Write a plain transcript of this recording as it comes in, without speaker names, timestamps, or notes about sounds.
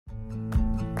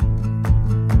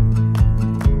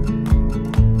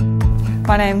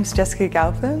My name's Jessica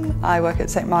Galpin. I work at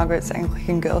St Margaret's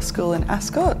Anglican Girls' School in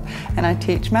Ascot and I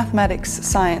teach mathematics,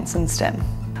 science and STEM.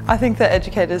 I think that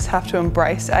educators have to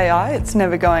embrace AI. It's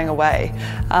never going away,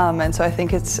 and so I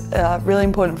think it's really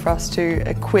important for us to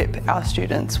equip our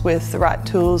students with the right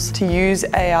tools to use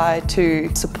AI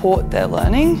to support their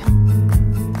learning.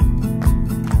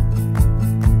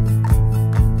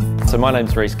 So my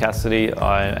name's Reece Cassidy.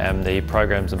 I am the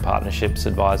Programs and Partnerships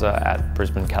Advisor at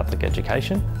Brisbane Catholic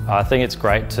Education. I think it's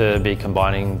great to be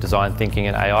combining design thinking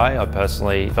and AI. I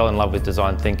personally fell in love with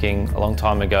design thinking a long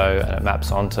time ago, and it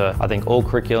maps onto, I think, all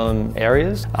curriculum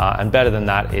areas. And better than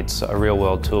that, it's a real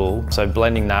world tool. So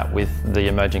blending that with the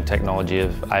emerging technology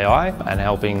of AI and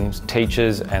helping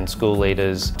teachers and school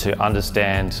leaders to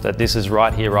understand that this is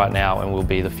right here, right now, and will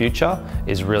be the future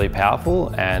is really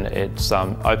powerful, and it's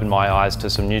opened my eyes to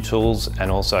some new tools and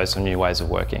also some new ways of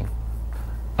working.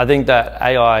 I think that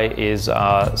AI is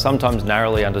sometimes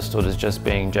narrowly understood as just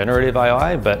being generative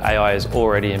AI, but AI is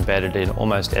already embedded in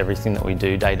almost everything that we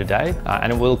do day to day,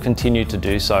 and it will continue to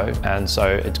do so. And so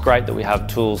it's great that we have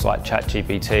tools like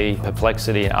ChatGPT,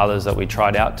 Perplexity and others that we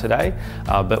tried out today,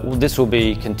 but this will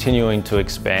be continuing to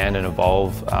expand and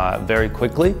evolve very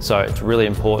quickly. So it's really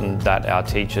important that our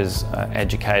teachers,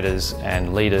 educators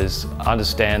and leaders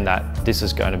understand that this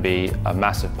is going to be a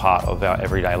massive part of our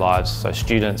everyday lives. So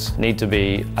students need to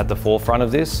be at the forefront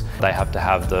of this. They have to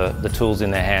have the tools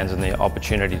in their hands and the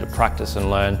opportunity to practice and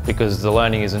learn, because the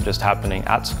learning isn't just happening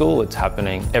at school, it's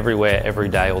happening everywhere, every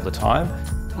day, all the time.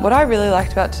 What I really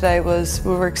liked about today was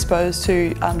we were exposed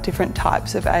to different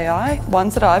types of AI,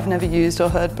 ones that I've never used or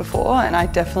heard before, and I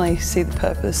definitely see the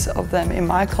purpose of them in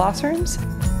my classrooms.